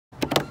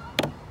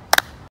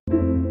Hey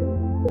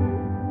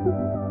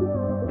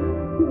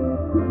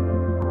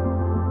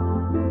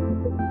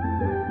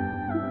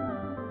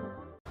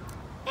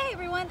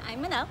everyone,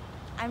 I'm Manel.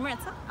 I'm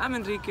MARITZA. I'm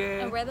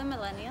ENRIQUE. And we're the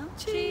Millennial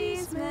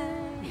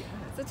Chisme. Yeah.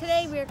 So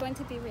today we are going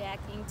to be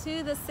reacting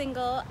to the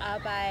single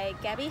by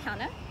Gabbie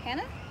Hanna.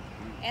 Hanna?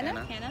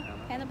 Hanna?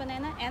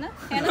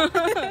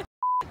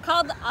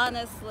 Called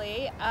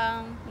Honestly.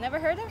 Never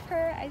heard of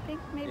her, I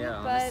think, maybe.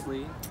 Yeah, but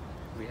honestly,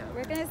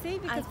 we're gonna see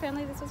because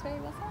apparently this was very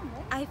well sung,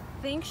 right? I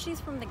think she's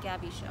from the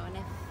Gabbie show, and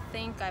I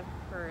think I've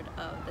heard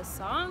of this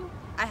song.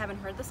 I haven't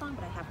heard the song,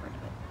 but I have heard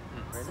of it.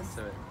 Right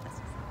into it.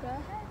 Go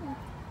ahead and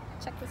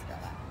check this girl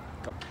out.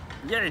 Go.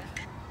 Yay!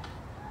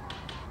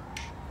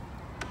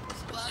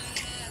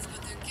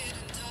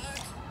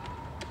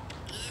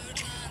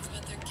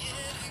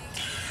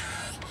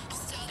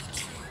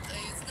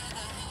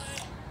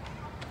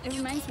 It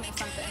reminds me of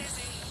something.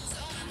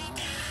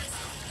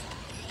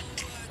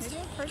 Maybe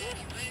I've heard it?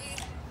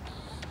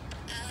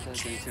 I feel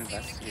like we need to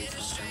investigate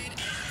something.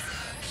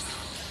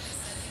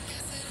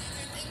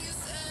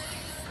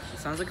 It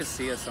sounds like a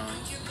Sia song.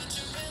 Yeah.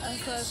 It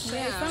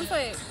sounds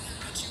like...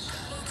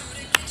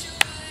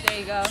 There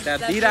you go.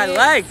 That beat I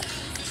like!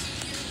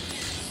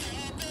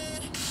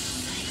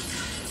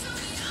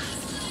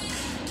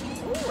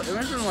 Ooh, it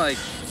went from like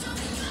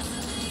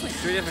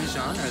 3 different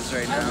genres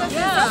right now. Yeah. It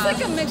sounds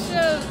like a mixture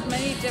of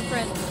many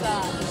different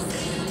songs.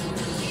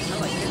 I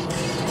like it.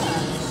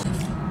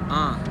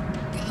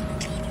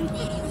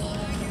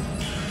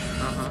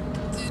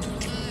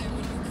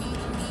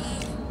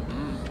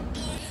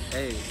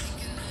 Hey,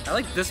 I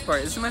like this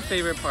part. This is my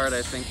favorite part,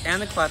 I think,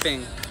 and the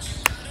clapping.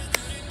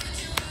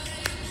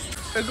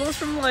 It goes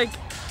from like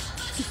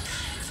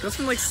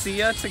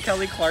Sia to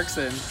Kelly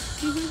Clarkson.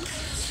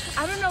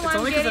 I don't know why It's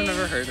only because I'm I've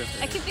never heard of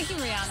her. I keep thinking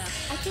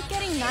Rihanna. I keep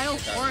getting Niall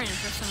Horan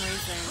for some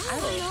reason. I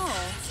don't know.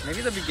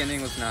 Maybe the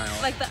beginning was Niall.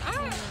 Like the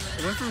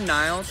It went from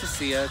Niall to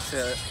Sia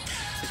to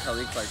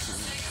Kelly Clarkson.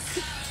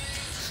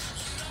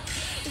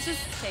 It's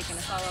just taking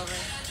us all over.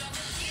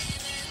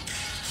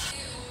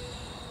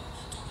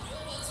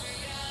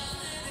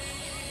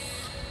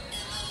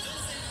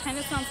 Kind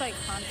of sounds like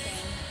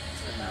Haunting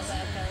with all the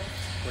echoes.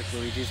 Like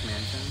Luigi's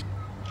Mansion.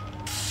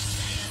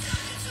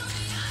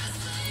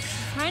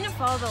 I'm trying to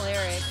follow the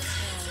lyrics.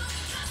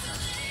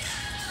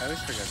 I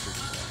always forget to do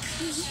that.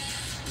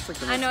 It's like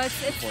the I know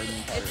most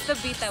important part. it's the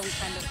beat that we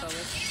kind of go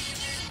with.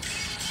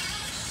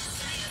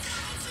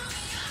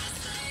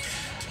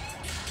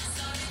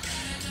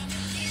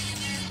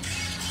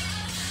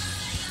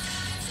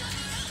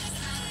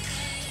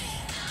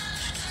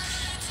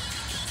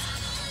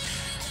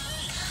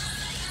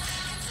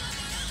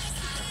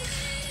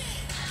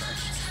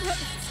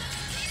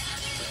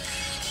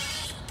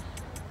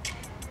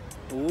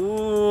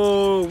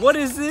 Ooh, what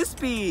is this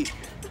beat?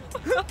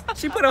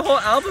 She put a whole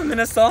album in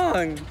a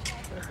song.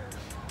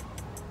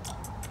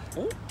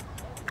 Ooh.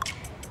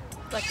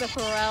 Like the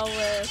Pharrell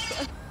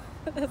with.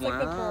 It's like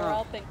the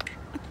Pharrell thing.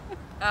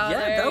 Oh, Yeah,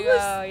 there that you was-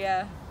 go.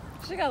 Yeah,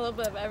 she got a little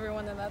bit of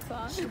everyone in that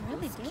song. She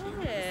really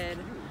did.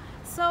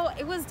 So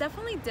it was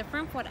definitely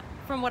different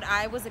from what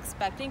I was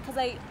expecting, because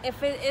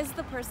if it is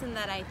the person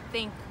that I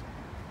think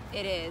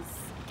it is,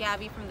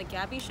 Gabbie from the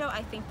Gabbie show,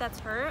 I think that's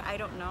her. I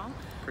don't know.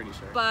 Pretty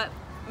sure. But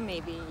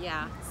maybe,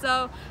 yeah.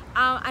 So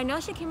I know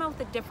she came out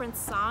with a different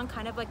song,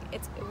 kind of like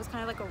it was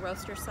kind of like a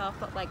roast yourself,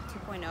 but like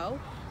 2.0,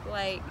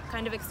 like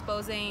kind of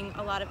exposing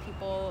a lot of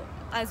people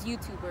as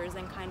YouTubers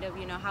and kind of,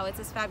 you know, how it's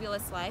this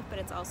fabulous life, but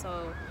it's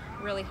also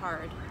really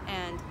hard.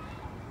 And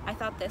I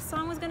thought this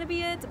song was gonna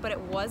be it, but it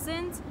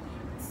wasn't.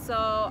 So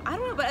I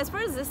don't know, but as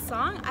far as this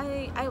song,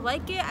 I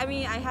like it. I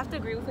mean, I have to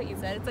agree with what you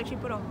said. It's like she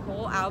put a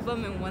whole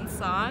album in one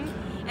song,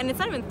 and it's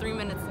not even 3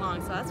 minutes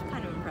long, so that's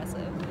kind of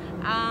impressive.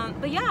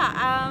 But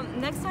yeah,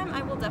 next time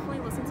I will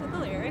definitely listen to the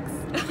lyrics.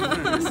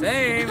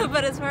 Same.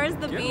 But as far as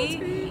the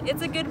beat,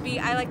 it's a good beat.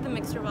 I like the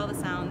mixture of all the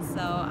sounds.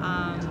 So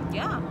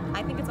yeah,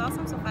 I think it's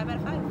awesome. So 5 out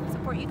of 5.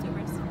 Support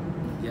YouTubers.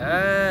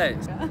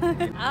 Yes.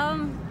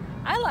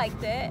 I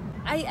liked it.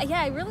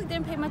 I really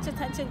didn't pay much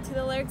attention to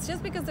the lyrics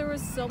just because there were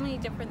so many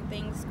different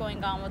things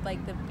going on with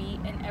like the beat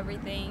and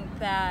everything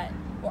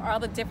or all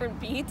the different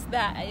beats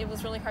that it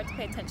was really hard to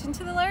pay attention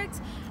to the lyrics.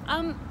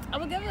 I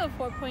would give it a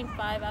 4.5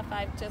 out of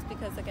 5 just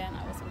because, again,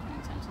 I wasn't paying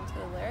attention to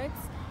the lyrics.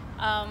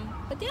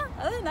 But yeah,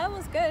 other than that, it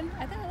was good.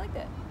 I think I liked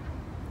it.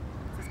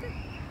 It's good.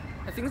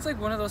 I think it's like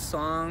one of those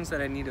songs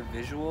that I need a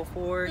visual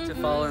for to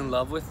fall in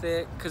love with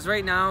it. Because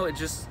right now,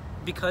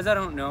 because I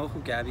don't know who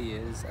Gabbie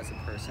is as a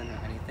person or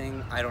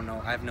anything, I don't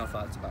know. I have no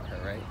thoughts about her,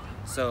 right?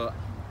 So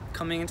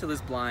coming into this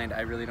blind,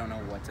 I really don't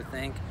know what to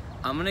think.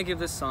 I'm going to give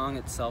this song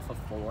itself a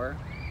 4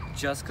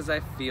 just because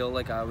I feel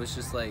like I was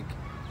just like,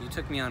 you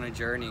took me on a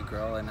journey,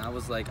 girl, and I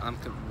was like,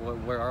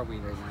 where are we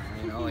right now?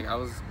 You know, like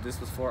this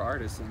was 4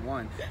 artists in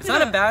one. It's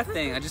not a bad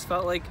thing. I just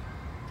felt like,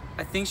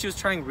 I think she was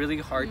trying really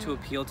hard to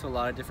appeal to a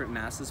lot of different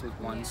masses with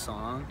one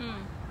song.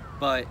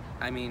 But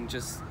I mean,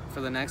 just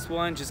for the next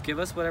one, just give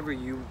us whatever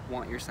you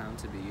want your sound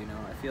to be, you know?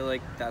 I feel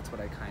like that's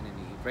what I kind of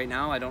need. Right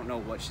now, I don't know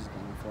what she's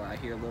going for. I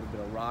hear a little bit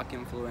of rock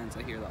influence,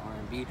 I hear the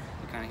R&B,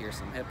 I kind of hear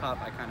some hip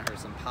hop, I kind of heard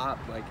some pop.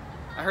 Like,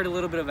 I heard a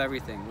little bit of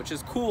everything, which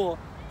is cool.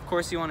 Of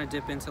course, you want to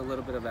dip into a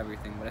little bit of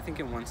everything, but I think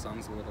in one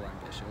song's a little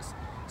ambitious.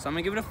 So I'm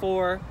gonna give it a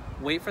 4.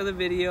 Wait for the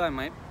video. I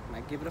might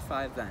give it a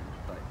 5 then.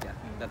 But yeah,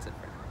 that's it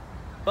for now.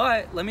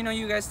 But let me know what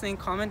you guys think.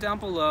 Comment down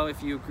below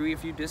if you agree,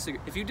 if you disagree.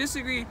 If you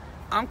disagree,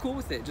 I'm cool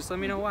with it. Just let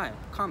me know why.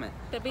 Comment.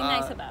 But be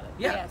nice about it.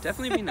 Yeah, Yes.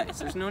 definitely be nice.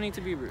 There's no need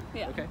to be rude.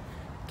 Yeah. Okay.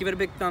 Give it a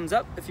big thumbs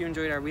up if you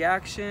enjoyed our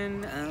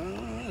reaction.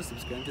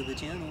 Subscribe to the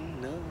channel.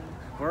 No.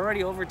 We're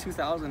already over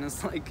 2,000.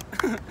 It's like,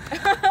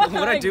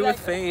 what I do with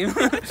fame.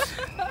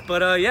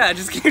 But yeah,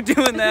 just keep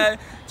doing that.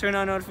 Turn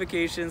on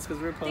notifications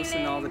because we're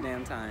posting all the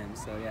damn time.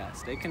 So yeah,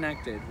 stay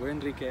connected. We're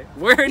Enrique.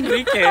 We're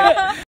Enrique.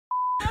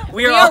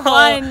 We are all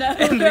one.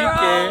 Enrique. We're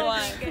all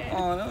one.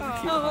 Oh, that was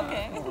cute. Oh,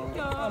 okay.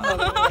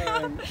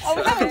 Oh,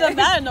 We haven't done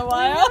that in a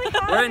while.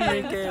 we're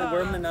Enrique,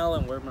 we're Manel,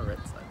 and we're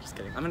Maritza. Just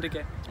kidding. I'm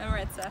Enrique. I'm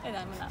Maritza. And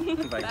I'm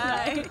not. Bye.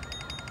 Bye.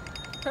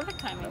 Perfect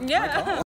timing. Yeah.